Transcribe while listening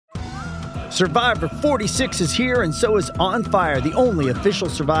Survivor 46 is here, and so is On Fire, the only official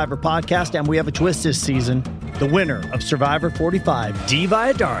Survivor podcast, and we have a twist this season. The winner of Survivor 45, Dee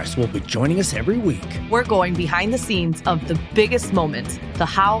Valladares, will be joining us every week. We're going behind the scenes of the biggest moments, the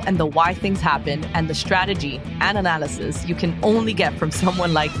how and the why things happen, and the strategy and analysis you can only get from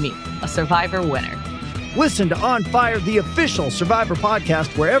someone like me, a Survivor winner. Listen to On Fire, the official Survivor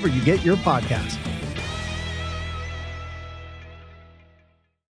podcast, wherever you get your podcasts.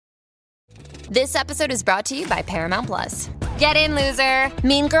 This episode is brought to you by Paramount Plus. Get in, loser!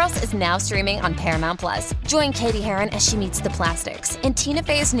 Mean Girls is now streaming on Paramount Plus. Join Katie Heron as she meets the plastics in Tina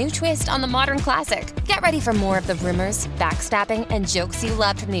Fey's new twist on the modern classic. Get ready for more of the rumors, backstabbing, and jokes you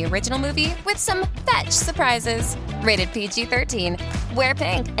loved from the original movie with some fetch surprises. Rated PG-13. Wear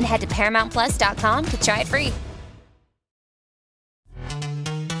pink and head to ParamountPlus.com to try it free.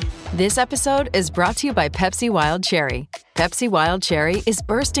 This episode is brought to you by Pepsi Wild Cherry. Pepsi Wild Cherry is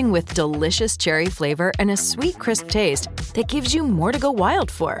bursting with delicious cherry flavor and a sweet, crisp taste that gives you more to go wild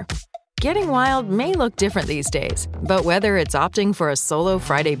for. Getting wild may look different these days, but whether it's opting for a solo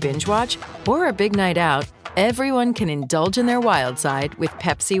Friday binge watch or a big night out, everyone can indulge in their wild side with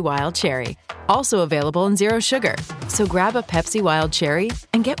Pepsi Wild Cherry. Also available in Zero Sugar. So grab a Pepsi Wild Cherry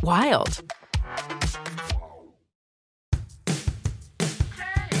and get wild.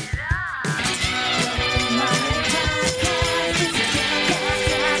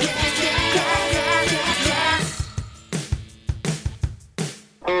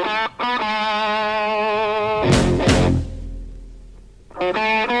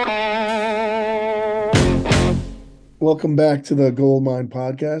 Welcome back to the Goldmine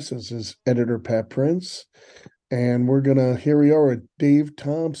Podcast. This is editor Pat Prince, and here we are with Dave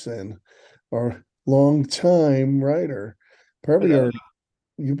Thompson, our longtime writer.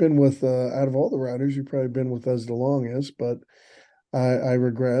 You've been with, out of all the writers, you've probably been with us the longest, but I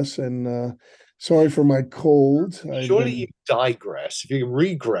regress, and sorry for my cold. Surely you digress. If you're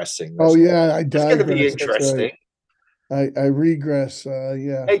regressing. I digress. It's going to be interesting. I regress,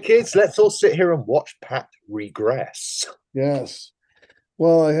 yeah. Hey, kids, let's all sit here and watch Pat regress. Yes.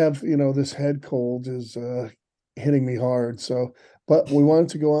 Well, I have, this head cold is hitting me hard. But we wanted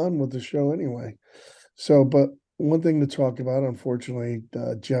to go on with the show anyway. But one thing to talk about, unfortunately,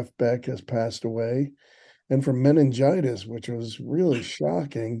 Jeff Beck has passed away, and from meningitis, which was really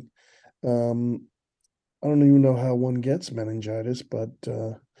shocking. I don't even know how one gets meningitis, but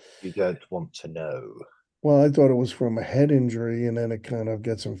you don't want to know. Well, I thought it was from a head injury and then it kind of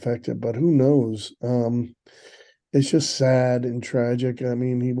gets infected, but who knows? It's just sad and tragic. I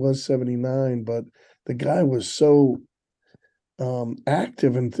mean, he was 79, but the guy was so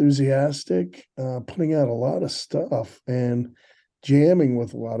active, enthusiastic, putting out a lot of stuff and jamming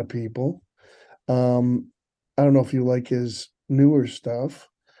with a lot of people. I don't know if you like his newer stuff.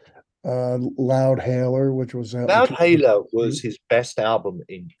 Loud Hailer, which was Loud Hailer was his best album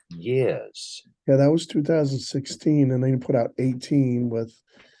in years. Yeah, that was 2016, and then he put out 18 with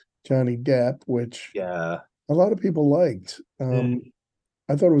Johnny Depp, which a lot of people liked. I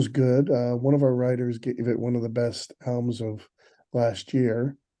thought it was good. One of our writers gave it one of the best albums of last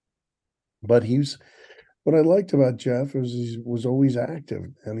year. But what I liked about Jeff was he was always active,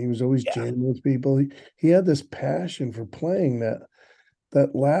 and he was always jamming with people. He had this passion for playing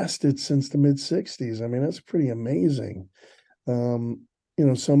that lasted since the mid-60s. I mean, that's pretty amazing.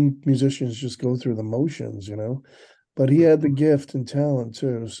 Some musicians just go through the motions, but he had the gift and talent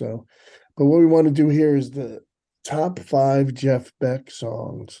too. But what we want to do here is the top 5 Jeff Beck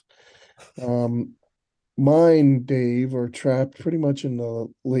songs. Mine, Dave, are trapped pretty much in the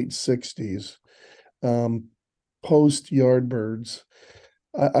late 60s, post Yardbirds.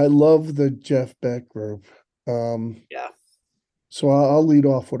 I love the Jeff Beck group. So I'll lead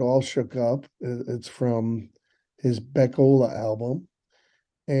off with All Shook Up. It's from his Beckola album.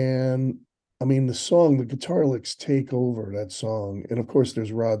 And I mean, the guitar licks take over that song. And of course,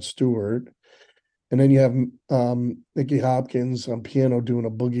 there's Rod Stewart. And then you have Nicky Hopkins on piano doing a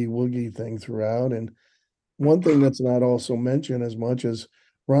boogie woogie thing throughout. And one thing that's not also mentioned as much as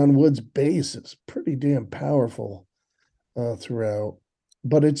Ron Wood's bass is pretty damn powerful throughout.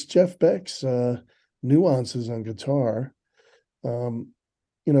 But it's Jeff Beck's nuances on guitar.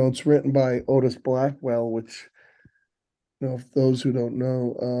 It's written by Otis Blackwell, which, if those who don't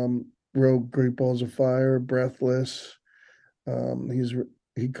know, wrote Great Balls of Fire, Breathless.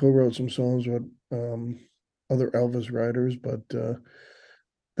 He co-wrote some songs with other Elvis writers, but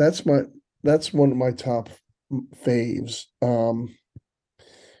that's one of my top faves.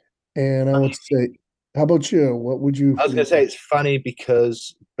 And I would say, how about you? What would you? I was going to say it's funny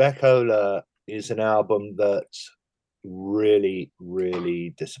because Beckola is an album that really,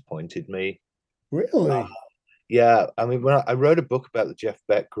 really disappointed me. Really? Yeah, I mean, when I wrote a book about the Jeff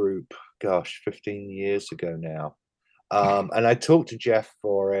Beck Group, gosh, 15 years ago now, and I talked to Jeff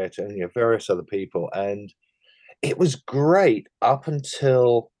for it, and various other people, and it was great up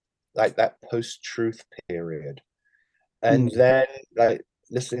until like that post-truth period, and Mm. then like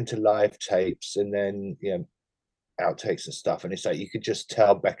listening to live tapes, and then outtakes and stuff, and it's like you could just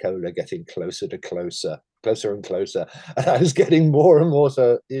tell Beck Ola getting closer and closer, and I was getting more and more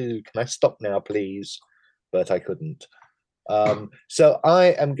so, ew, can I stop now, please? But I couldn't. So I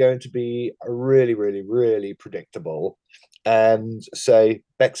am going to be really, really, really predictable and say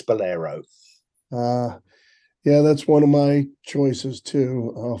Beck's Bolero. Yeah, that's one of my choices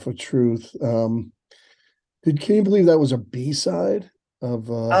too, off of Truth. Can you believe that was a B-side of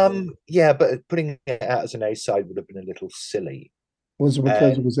Yeah, but putting it out as an A side would have been a little silly. was it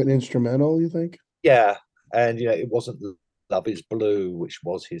because it was an instrumental, you think? Yeah, and it wasn't Love Is Blue, which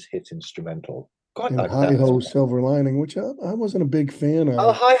was his hit instrumental. Quite And like Hi that. Ho Silver Lining, which I wasn't a big fan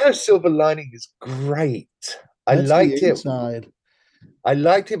Oh, of. Hi Ho Silver Lining is great. I That's the liked it. A-side. I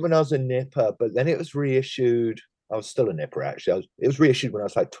liked it when I was a nipper, but then it was reissued. I was still a nipper, actually. It was reissued when I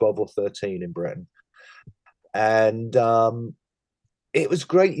was like 12 or 13 in Britain. And it was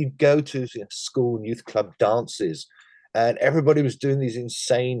great. You'd go to school and youth club dances, and everybody was doing these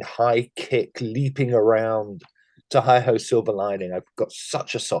insane high kick, leaping around to Hi Ho Silver Lining. I've got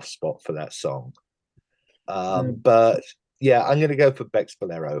such a soft spot for that song. But yeah, I'm going to go for Beck's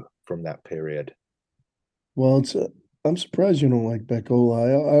Bolero from that period. Well, I'm surprised you don't like Beck Ola.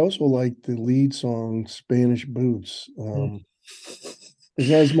 I also like the lead song Spanish Boots. It's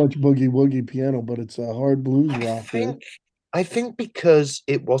not as much boogie woogie piano, but it's a hard blues rocker. I think because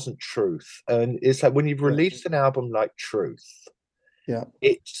it wasn't Truth, and it's like when you've released an album like Truth, Yeah,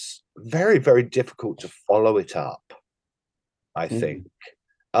 it's very, very difficult to follow it up, I think.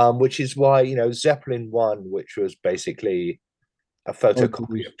 Which is why, Zeppelin 1, which was basically a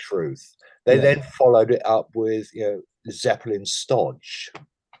photocopy of Truth, they then followed it up with, Zeppelin Stodge.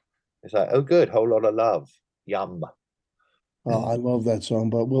 It's like, oh, good, whole lot of love. Yum. Oh, I love that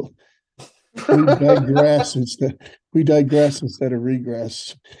song, but we digress instead of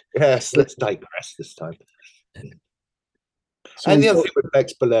regress. Yes, let's digress this time. So And the other thing with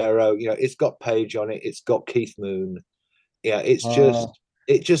Beck's Bolero, it's got Page on it, it's got Keith Moon. Yeah, it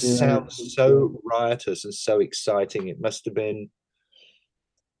just sounds so riotous and so exciting. It must have been.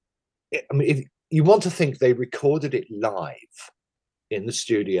 I mean, if you want to think they recorded it live in the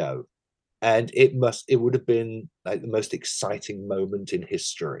studio, and it would have been like the most exciting moment in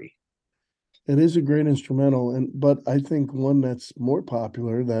history. it is a great instrumental, but I think one that's more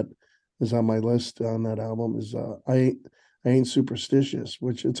popular that is on my list on that album is I Ain't Superstitious,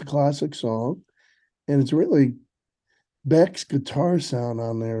 which it's a classic song, and it's really Beck's guitar sound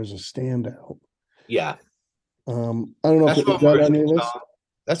on there is a standout. Yeah. I don't know if it's got on your list.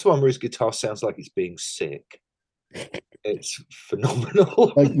 That's one where his guitar sounds like he's being sick. It's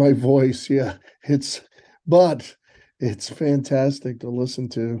phenomenal. Like my voice, yeah. But it's fantastic to listen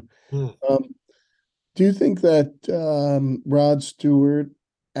to. Do you think that Rod Stewart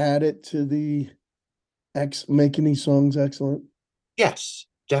added to the making these songs excellent? Yes,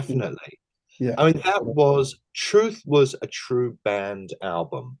 definitely. Yeah. I mean, Truth was a true band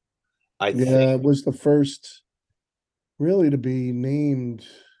album. I think it was the first really to be named.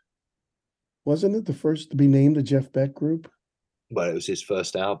 Wasn't it the first to be named the Jeff Beck Group? Well, it was his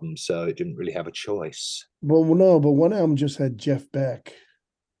first album, so it didn't really have a choice. Well, no, but one album just had Jeff Beck.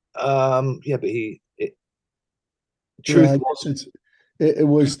 Yeah, but Truth it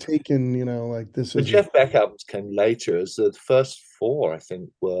was taken, like this. The Jeff Beck albums came later, as the first four, I think,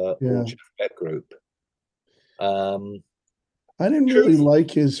 were all Jeff Beck Group. I didn't really like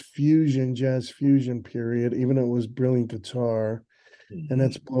his jazz fusion period, even though it was brilliant guitar. And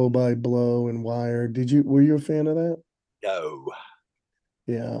that's Blow by Blow and Wired. Were you a fan of that? No.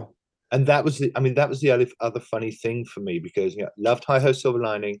 Yeah. And that was the other funny thing for me, because loved Hi Ho Silver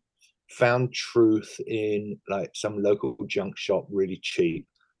Lining, found Truth in like some local junk shop really cheap,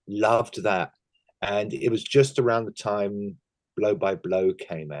 loved that, and it was just around the time Blow by Blow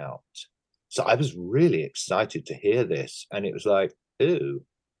came out, so I was really excited to hear this, and it was like, ooh,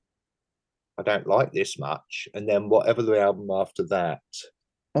 I don't like this much. And then whatever the album after that,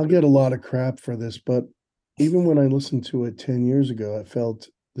 I'll get a lot of crap for this, but even when I listened to it 10 years ago, it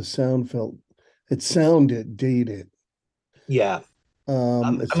sounded dated. Yeah.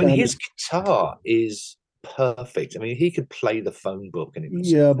 His guitar is perfect. I mean, he could play the phone book, and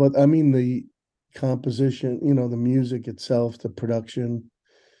but I mean the composition, the music itself, the production,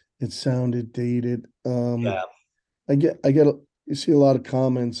 it sounded dated. you see a lot of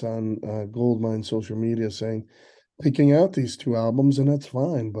comments on Goldmine social media saying picking out these two albums, and that's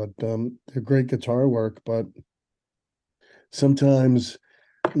fine, but they're great guitar work. But sometimes,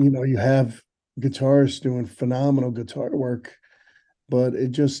 you have guitarists doing phenomenal guitar work, but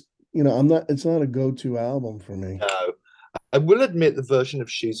it just, it's not a go-to album for me. No, I will admit the version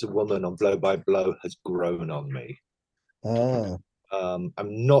of She's a Woman on Blow by Blow has grown on me. Ah, I'm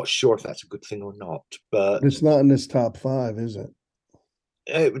not sure if that's a good thing or not, but but it's not in this top five, is it?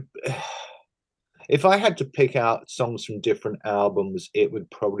 it would, if I had to pick out songs from different albums, it would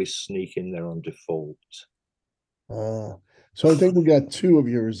probably sneak in there on default. Ah, so I think we got two of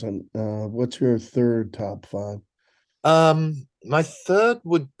yours. On what's your third top five? My third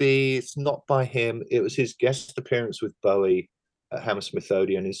would be, it's not by him, it was his guest appearance with Bowie at Hammersmith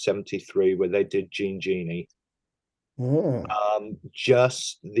Odeon in '73, where they did Jean Genie. Ah,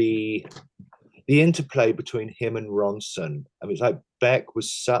 Just the interplay between him and Ronson. I mean, it's like Beck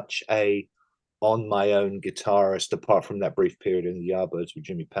was such a on my own guitarist, apart from that brief period in the Yardbirds with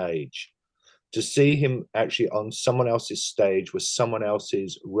Jimmy Page. To see him actually on someone else's stage with someone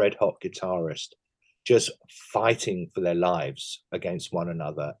else's red hot guitarist, just fighting for their lives against one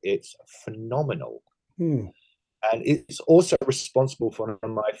another, it's phenomenal. hmm. And it's also responsible for one of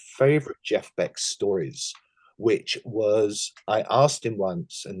my favorite Jeff Beck stories, which was I asked him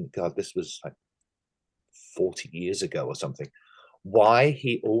once, and God, this was like 40 years ago or something, why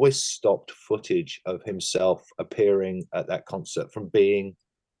he always stopped footage of himself appearing at that concert from being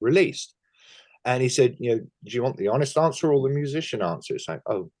released. And he said, do you want the honest answer or the musician answer? It's like,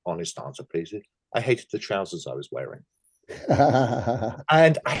 oh, honest answer, please. I hated the trousers I was wearing.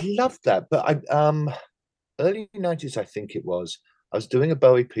 And I loved that. But early 90s, I think it was, I was doing a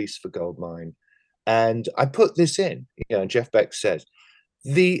Bowie piece for Goldmine. And I put this in, Jeff Beck says,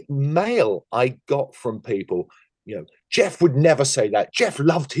 the mail I got from people, Jeff would never say that. Jeff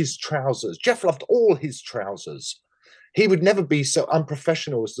loved his trousers. Jeff loved all his trousers. He would never be so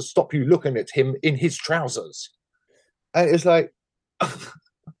unprofessional as to stop you looking at him in his trousers. And it's like,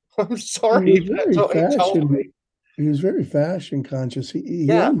 I'm sorry, that's what he told me. He was very fashion conscious. He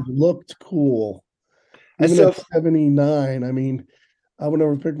Yeah. always looked cool. And Even so, at 79, I mean, I would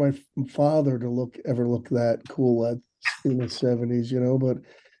never pick my father to ever look that cool in the 70s, but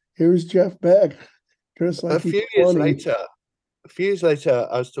here's Jeff Beck, dressed like a few years later,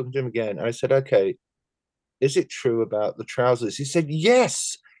 I was talking to him again, and I said, okay, is it true about the trousers? He said,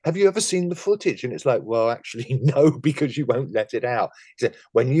 yes. Have you ever seen the footage? And it's like, well, actually, no, because you won't let it out. He said,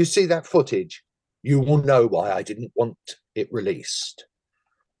 when you see that footage, you will know why I didn't want it released.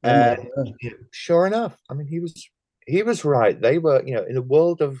 Oh my And God. sure enough, I mean, he was right. They were, in a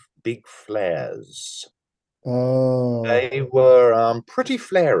world of big flares, Oh, they were pretty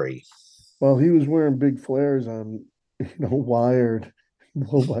flary. well, he was wearing big flares on, Wired,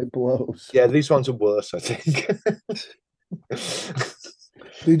 Blow by Blows. Yeah, these ones are worse, I think.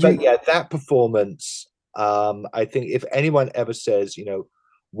 Did But you? yeah, that performance, I think if anyone ever says,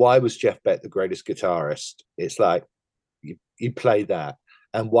 why was Jeff Beck the greatest guitarist? It's like, you play that.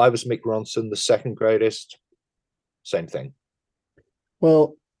 And why was Mick Ronson the second greatest? Same thing.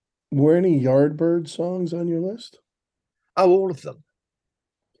 Well, were any Yardbird songs on your list? Oh, all of them.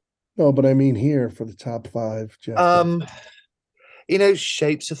 No, but I mean here for the top five, Jeff Beck.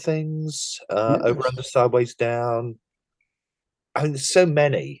 Shapes of Things, Yes. Over Under Sideways Down. I mean, there's so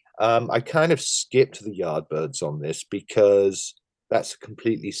many. I kind of skipped the Yardbirds on this because that's a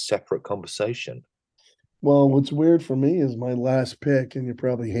completely separate conversation. Well, what's weird for me is my last pick, and you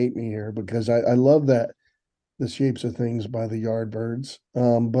probably hate me here because I love that The Shapes of Things by the Yardbirds.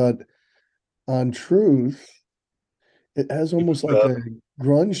 But on Truth, it has almost like a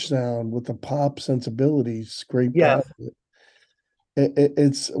grunge sound with the pop sensibilities scraped Yeah. out of it.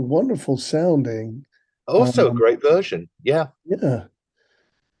 It's wonderful sounding. Also a great version. Yeah. Yeah.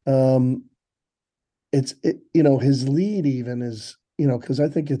 His lead even is, because I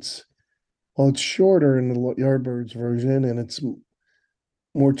think it's shorter in the Yardbirds version and it's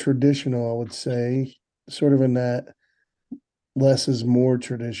more traditional, I would say, sort of in that less is more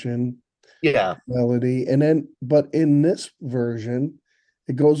tradition Yeah. melody. And then, but in this version,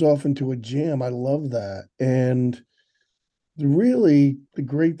 it goes off into a jam. I love that. And really, the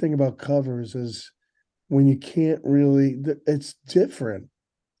great thing about covers is when you can't really, it's different.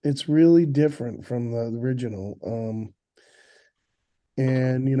 It's really different from the original.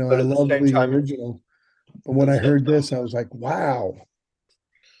 And But I at the love same the time- original. But when I heard this, I was like, wow.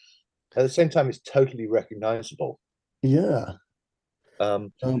 At the same time, it's totally recognizable. Yeah.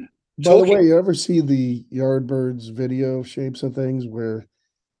 Um, By the Talking- way, you ever see the Yardbirds video Shapes of Things where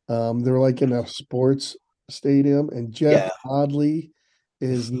they're like in a sports Stadium, and Jeff Oddly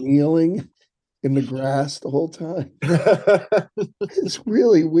is kneeling in the grass the whole time. It's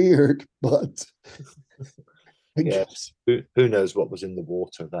really weird, but I guess who knows what was in the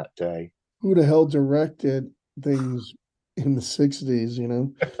water that day? Who the hell directed things in the 60s, you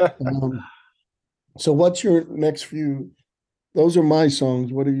know? So what's your next few? Those are my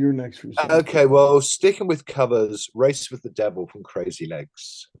songs. What are your next few songs? Okay, well, sticking with covers, Race with the Devil from Crazy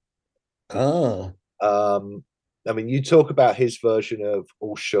Legs. Ah. I mean, you talk about his version of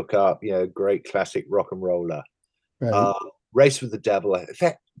All Shook Up, you know, great classic rock and roller. Right. Race with the Devil. In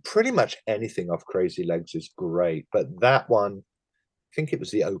fact, pretty much anything off Crazy Legs is great, but that one, I think it was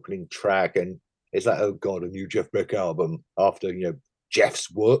the opening track, and it's like, oh God, a new Jeff Beck album after, you know, Jeff's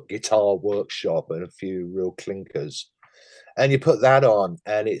guitar workshop and a few real clinkers. And you put that on,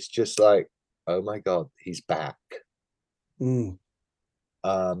 and it's just like, oh my God, he's back.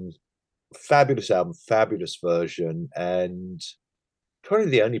 Fabulous album, fabulous version, and probably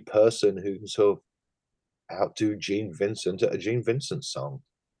the only person who can sort of outdo Gene Vincent at a Gene Vincent song.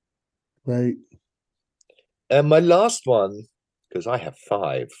 Right. And my last one, because I have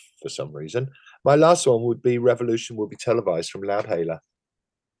 5 for some reason, my last one would be Revolution Will Be Televised from Loudhailer.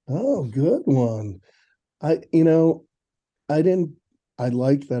 Oh, good one. I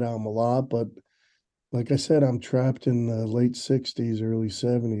like that album a lot, but like I said, I'm trapped in the late 60s, early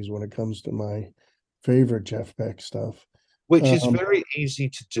 70s when it comes to my favorite Jeff Beck stuff. Which is very easy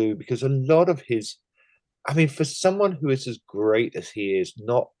to do because a lot of his, I mean, for someone who is as great as he is,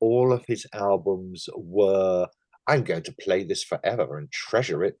 not all of his albums were, I'm going to play this forever and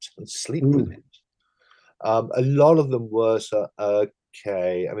treasure it and sleep with it. A lot of them were,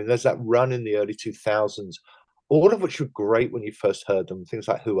 okay. I mean, there's that run in the early 2000s, all of which were great when you first heard them. Things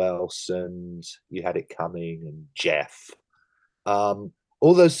like Who Else and You Had It Coming and Jeff. All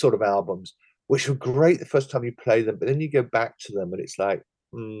those sort of albums, which were great the first time you play them, but then you go back to them and it's like,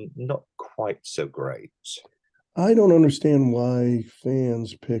 not quite so great. I don't understand why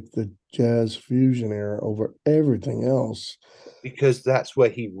fans pick the jazz fusion era over everything else. Because that's where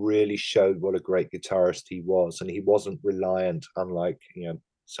he really showed what a great guitarist he was, and he wasn't reliant, unlike, you know,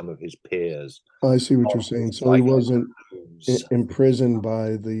 some of his peers. I see what you're saying. So he wasn't imprisoned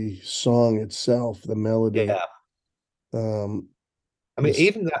by the song itself, the melody. Yeah. I mean,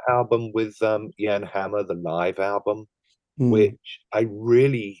 even that album with Jan Hammer, the live album, which I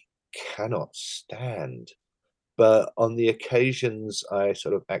really cannot stand, but on the occasions I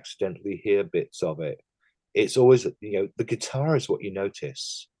sort of accidentally hear bits of it, it's always, you know, the guitar is what you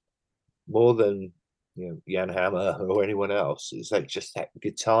notice more than, you know, Jan Hammer or anyone else. It's like just that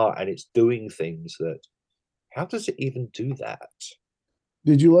guitar, and it's doing things that, how does it even do that?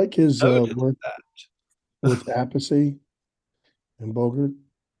 Did you like his work with Appice and Bogert?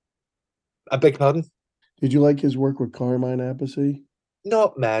 I beg pardon? Did you like his work with Carmine Appice?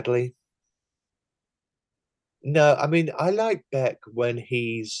 Not madly. No, I mean, I like Beck when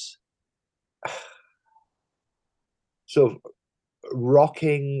he's sort of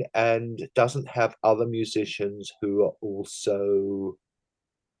rocking and doesn't have other musicians who are also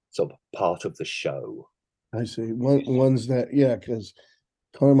sort of part of the show. I see. One's that, yeah, because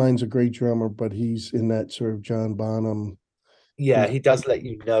Carmine's a great drummer, but he's in that sort of John Bonham. Yeah, he does let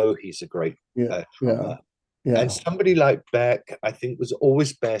you know he's a great drummer. Yeah. And somebody like Beck, I think, was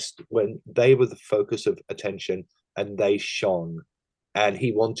always best when they were the focus of attention and they shone, and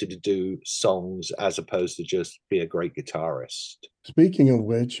he wanted to do songs as opposed to just be a great guitarist. Speaking of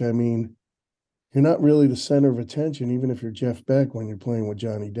which, I mean, you're not really the center of attention, even if you're Jeff Beck when you're playing with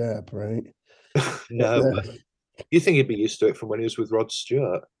Johnny Depp, right? No, but you think he'd be used to it from when he was with Rod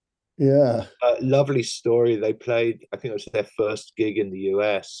Stewart. Yeah. Lovely story. They played, I think it was their first gig in the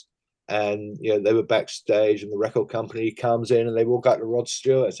US, and you know, they were backstage and the record company comes in and they walk out to Rod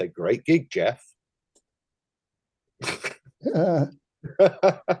Stewart and say, "Great gig, Jeff."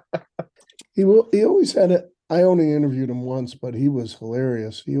 He always had a, I only interviewed him once, but he was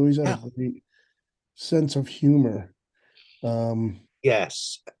hilarious. He always had a great sense of humor.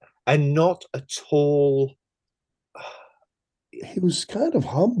 Yes, and not at all. He was kind of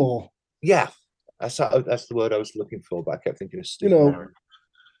humble. Yeah, that's the word I was looking for, but I kept thinking of Steve.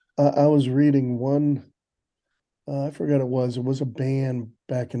 I was reading one. I forgot it was. It was a band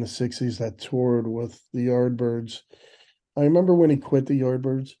back in the 60s that toured with the Yardbirds. I remember when he quit the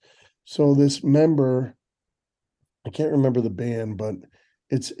Yardbirds. So this member, I can't remember the band, but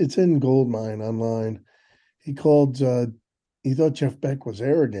it's in Goldmine online. He called. He thought Jeff Beck was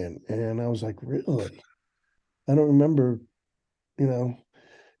arrogant, and I was like, really? I don't remember,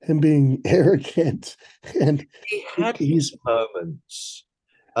 him being arrogant. And he had his moments.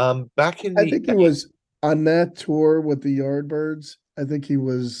 Back in I think he was on that tour with the Yardbirds, I think he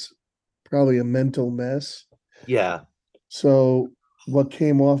was probably a mental mess. Yeah, So what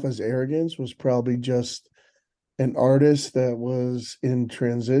came off as arrogance was probably just an artist that was in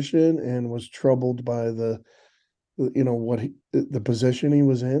transition and was troubled by the position he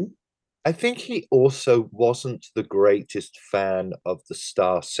was in. I think he also wasn't the greatest fan of the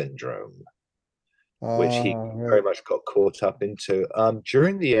Star Syndrome, which he very Right. much got caught up into.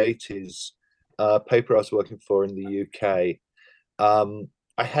 During the 80s, paper I was working for in the UK,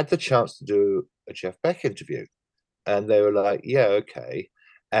 I had the chance to do a Jeff Beck interview, and they were like, "Yeah, okay."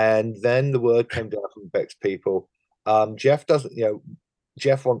 And then the word came down from Beck's people. Jeff doesn't,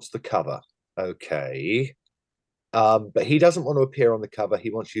 Jeff wants the cover, okay, but he doesn't want to appear on the cover. He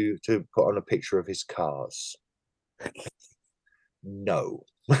wants you to put on a picture of his cars. No.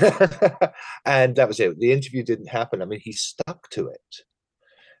 And that was it. The interview didn't happen. I mean, he stuck to it.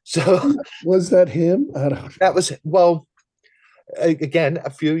 So Was that him? I don't. that was, well, again, a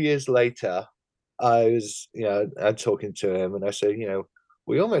few years later, I was, I'm talking to him and I said,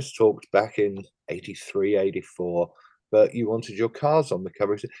 we almost talked back in 83, 84, but you wanted your cars on the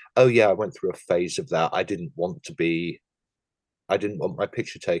cover. He said, oh, yeah, I went through a phase of that. I didn't want my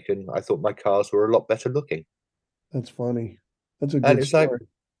picture taken. I thought my cars were a lot better looking. That's funny. That's a And good it's like, story.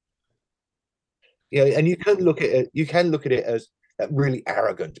 and you can look at it as really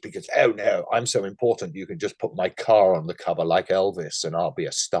arrogant because, oh no, I'm so important. You can just put my car on the cover like Elvis and I'll be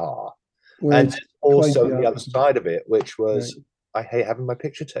a star. Where And it's quite also the the other opposite. side of it, which was, Right. I hate having my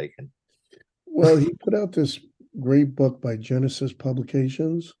picture taken. Well, he put out this great book by Genesis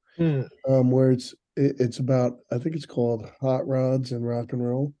Publications, where it's about, I think it's called Hot Rods and Rock and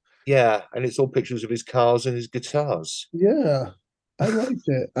Roll. Yeah, and it's all pictures of his cars and his guitars. Yeah, I liked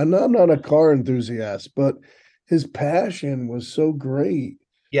it. I'm not a car enthusiast, but his passion was so great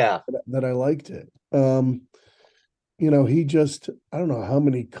Yeah, that I liked it. He just, I don't know how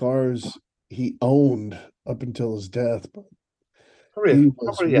many cars he owned up until his death, but he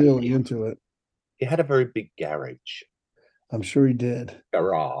was probably really into it. he had a very big garage. I'm sure he did. Like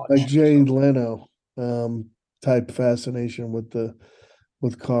Garage. Jay Leno, type fascination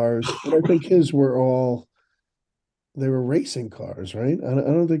with cars. But I think his were all they were racing cars, right? I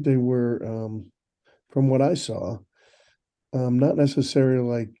don't think they were from what I saw, not necessarily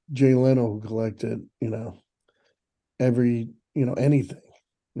like Jay Leno who collected, every, anything,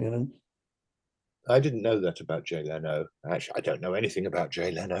 you know. I didn't know that about Jay Leno. Actually, I don't know anything about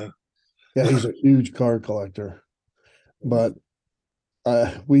Jay Leno. Yeah, he's a huge car collector. But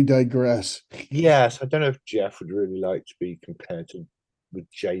we digress. Yes, I don't know if Jeff would really like to be compared to with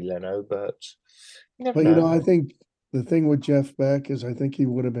Jay Leno, but you never But know. I think the thing with Jeff Beck is I think he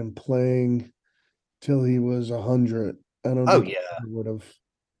would have been playing till he was 100. I don't Oh think yeah, he would have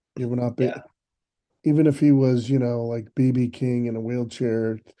given up it. yeah, Even if he was, like BB King in a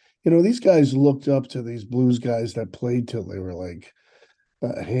wheelchair. These guys looked up to these blues guys that played till they were like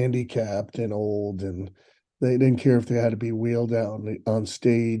handicapped and old, and they didn't care if they had to be wheeled out on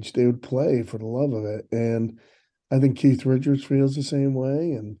stage. They would play for the love of it. And I think Keith Richards feels the same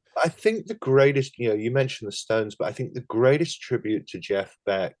way. And I think the greatest, you mentioned the Stones, but I think the greatest tribute to Jeff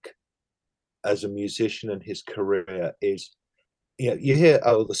Beck as a musician and his career is, you hear,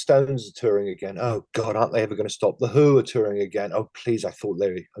 oh, the Stones are touring again. Oh God, aren't they ever going to stop? The Who are touring again. Oh please, I thought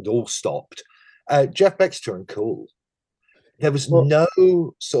they had all stopped. Jeff Beck's touring cool. There was well,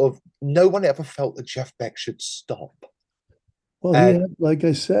 no one ever felt that Jeff Beck should stop. he And had, like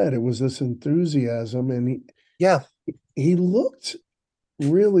I said, it was this enthusiasm, and yeah, he looked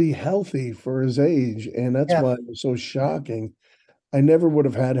really healthy for his age, and that's yeah, why it was so shocking. I never would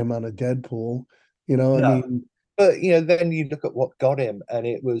have had him on a Deadpool. I no. mean, But then you look at what got him, and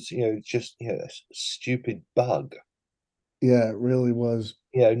it was just a stupid bug. yeah, it really was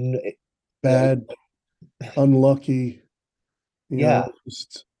You know, bad, unlucky. yeah,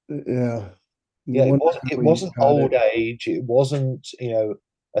 Just yeah. You yeah. It wonder wasn't. how It he wasn't got old it. age. It wasn't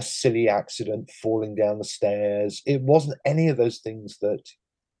a silly accident falling down the stairs. It wasn't any of those things that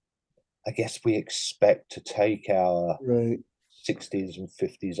I guess we expect to take our Right. 60s and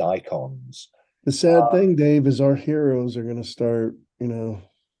 50s icons. The sad thing, Dave, is our heroes are going to start,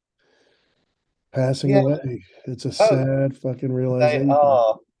 passing Yeah. away. It's a Oh, sad fucking they realization.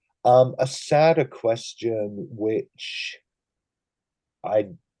 are. A sadder question, which I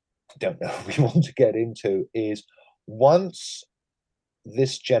don't know if we want to get into, is once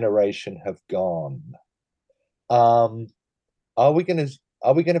this generation have gone, um, are we gonna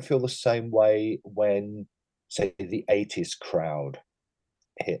feel the same way when, say, the 80s crowd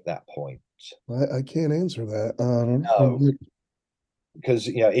hit that point? I can't answer that. No, because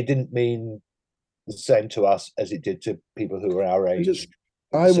it didn't mean the same to us as it did to people who were our age.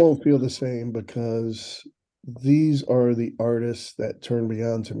 I won't feel the same because these are the artists that turned me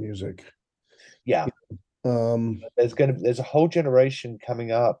on to music. Yeah. Um, There's a whole generation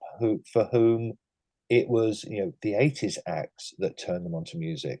coming up for whom it was, the 80s acts that turned them onto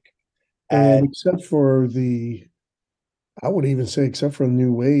music. and except for I would even say, except for the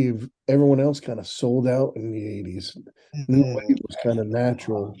new wave, everyone else kind of sold out in the 80s. New wave was kind of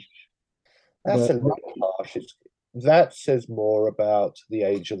natural. That's But a little harsh. That says more about the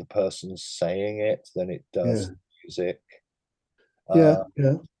age of the person saying it than it does yeah, music. yeah, Uh,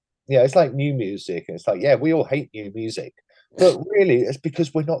 yeah. yeah, it's like new music. It's like, yeah, we all hate new music, but really, it's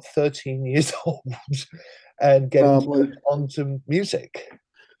because we're not 13 years old and getting Probably. onto music.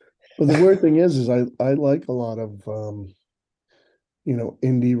 But the weird thing is I like a lot of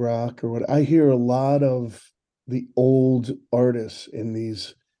indie rock or what. I hear a lot of the old artists in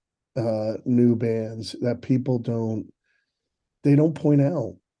these new bands that people don't point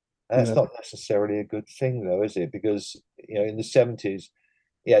out. That's not necessarily a good thing, though, is it? Because in the 70s,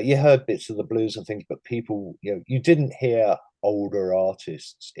 yeah, you heard bits of the blues and things, but people, you didn't hear older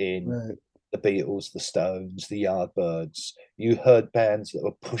artists in Right. the Beatles, the Stones, the Yardbirds. You heard bands that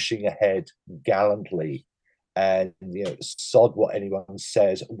were pushing ahead gallantly, and sod what anyone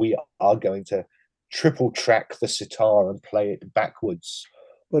says. We are going to triple track the sitar and play it backwards.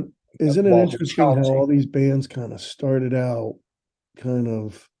 But isn't it while interesting how chanting. all these bands kind of started out kind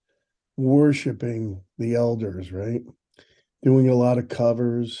of worshiping the elders, right? Doing a lot of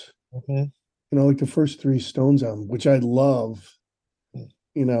covers. Mhm. Like the first three Stones album, which I love,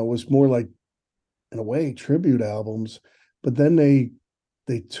 was more like, in a way, tribute albums. But then they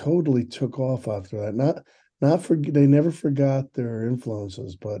totally took off after that. Not for they never forgot their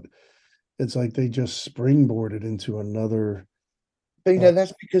influences, but it's like they just springboarded into another. But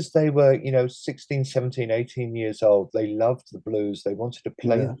that's because they were 16, 17, 18 years old. They loved the blues. They wanted to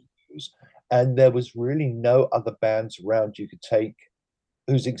play Yeah. the blues, and there was really no other bands around you could take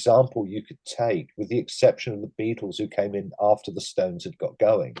whose example you could take, with the exception of the Beatles, who came in after the Stones had got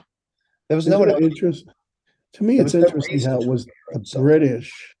going. There was no Isn't one it else. interesting? To me, There it's was no interesting reason how it to was hear the it, so.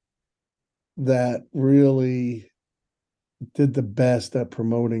 British that really did the best at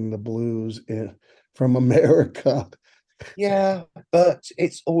promoting the blues from America. Yeah, but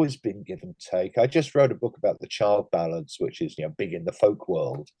it's always been give and take. I just wrote a book about the child ballads, which is big in the folk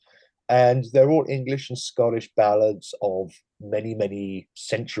world, and they're all English and Scottish ballads of many, many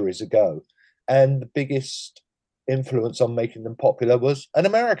centuries ago. And the biggest influence on making them popular was an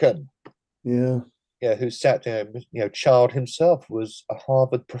American, Yeah, who sat down. Child himself was a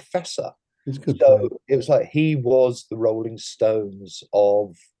Harvard professor. it's a good So point. it was like he was the Rolling Stones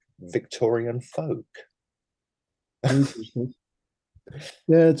of Victorian folk. Interesting.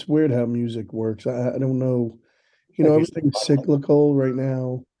 Yeah, it's weird how music works. I don't know. Maybe Everything's cyclical right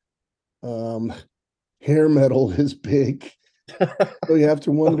now. Um, Hair metal is big. So you have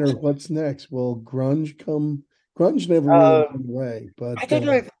to wonder what's next. Will grunge come? Grunge never really Um, went away, but I don't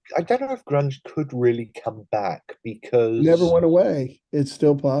know if grunge could really come back never because went away. It's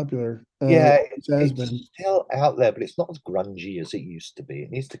still popular. yeah, It has it's been. still out there, but it's not as grungy as it used to be.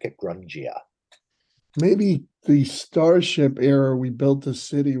 It needs to get grungier. Maybe the Starship era, we built a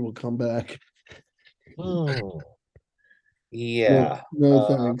city, will come back. Hmm. No, Yeah, no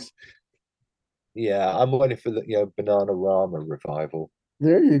thanks. yeah. I'm waiting for the Bananarama revival.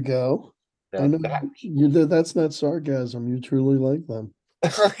 There you go. I Now know that that's not sarcasm. You truly like them.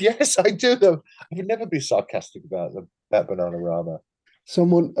 yes, I do. Them. I would never be sarcastic about them. That Bananarama.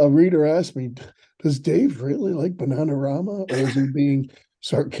 A reader asked me, does Dave really like Bananarama or is he being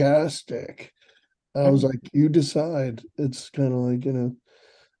sarcastic? I was like, you decide. It's kind of like,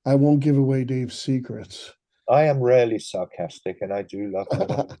 I won't give away Dave's secrets. I am rarely sarcastic, and I do love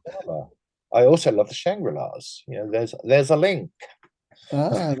Bananarama. I also love the Shangri-Las. There's a link.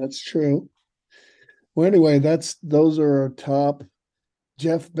 That's true. Well, anyway, those are our top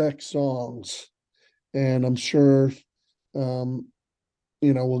Jeff Beck songs. And I'm sure, um,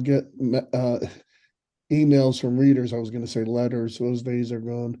 we'll get emails from readers. I was going to say letters. Those days are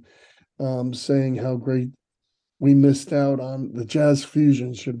gone. Saying how great we missed out on the jazz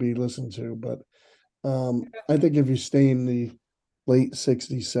fusion should be listened to. But I think if you stay in the late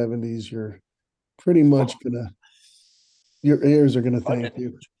 60s, 70s, you're pretty much your ears are gonna thank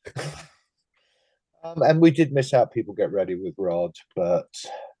you. And we did miss out People Get Ready with Rod, but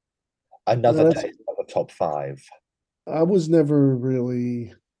another day, another top five. I was never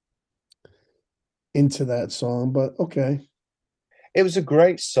really into that song, but okay. It was a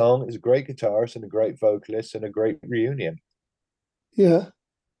great song. It was a great guitarist and a great vocalist and a great reunion. Yeah,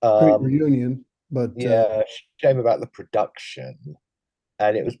 great Um, reunion. But Yeah, shame about the production.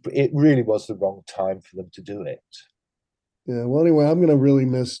 And it really was the wrong time for them to do it. yeah, well, anyway, I'm gonna really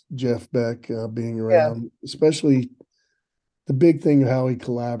miss Jeff Beck being Yeah. around, especially the big thing how he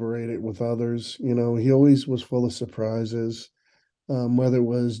collaborated with others. You know, he always was full of surprises, whether it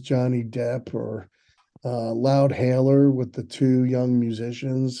was Johnny Depp or Loud Hailer with the two young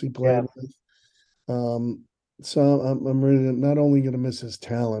musicians he played Yeah. with. So I'm really not only going to miss his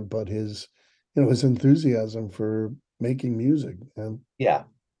talent, but his, you know, his enthusiasm for making music. And Yeah.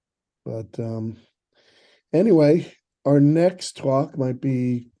 but anyway, our next talk might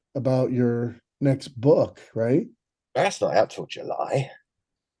be about your next book, right? That's not out till July.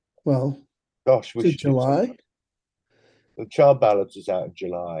 Well, Gosh, we is it should do July? something. The Child Ballads is out in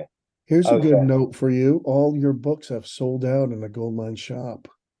July. Here's a Oh, good yeah. note for you. All your books have sold out in the Goldmine shop.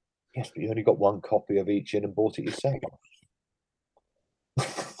 Yes, but you only got one copy of each in and bought it yourself.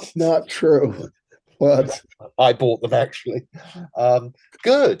 Not true, but I bought them actually.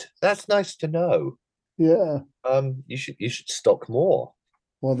 Good. That's nice to know. yeah. You should stock more.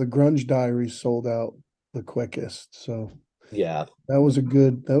 Well, the Grunge Diary sold out the quickest, so Yeah. that was a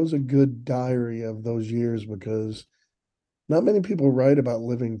good diary of those years because not many people write about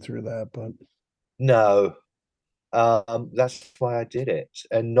living through that, but No. That's why I did it,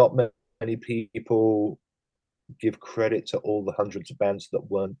 and not many people give credit to all the hundreds of bands that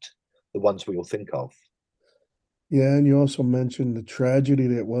weren't the ones we all think of. yeah, and you also mentioned the tragedy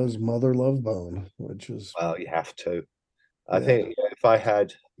that was Mother Love Bone, which is Well, you have to. I yeah. think if I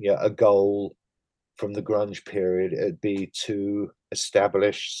had a goal from the grunge period, it'd be to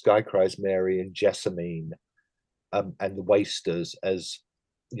establish Sky Cries Mary and Jessamine, and the Wasters as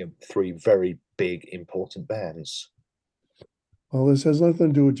three very big important bands. Well, this has nothing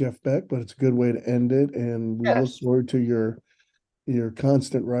to do with Jeff Beck, but it's a good way to end it, and we look Yes. forward to your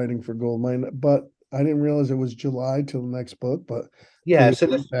constant writing for Goldmine. But I didn't realize it was July till the next book, but can Yeah, we so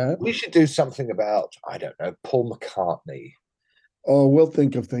do that? we should do something about, I don't know, Paul McCartney. Oh, we'll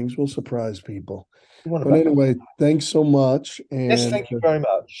think of things. We'll surprise people. What But about anyway, thanks so much. Yes, And thank you very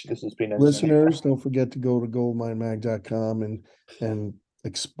much. This has been listeners, don't forget to go to goldminemag.com and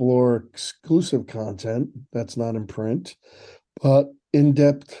explore exclusive content that's not in print. But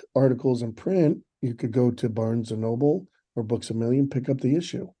in-depth articles in print, you could go to Barnes and Noble or Books A Million, pick up the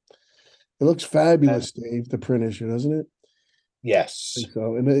issue. It looks fabulous, Dave, the print issue, doesn't it? Yes. I think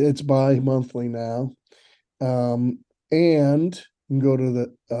so, and it's bi-monthly now. And you can go to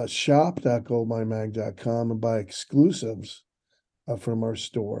the shop.goldminemag.com and buy exclusives from our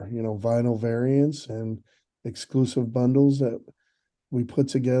store, you know, vinyl variants and exclusive bundles that we put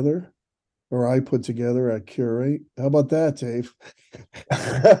together or I put together, I curate. How about that, Dave?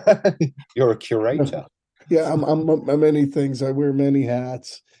 You're a curator. Yeah, I'm many things. I wear many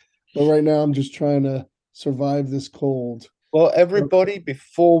hats. But right now I'm just trying to survive this cold. Well, everybody,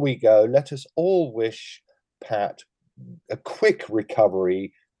 before we go, let us all wish Pat a quick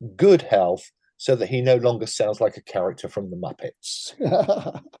recovery, good health, so that he no longer sounds like a character from the Muppets.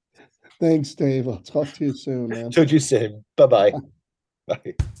 Thanks, Dave. I'll talk to you soon, man. Talk to you soon. Bye-bye.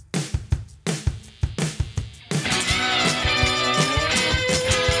 Bye.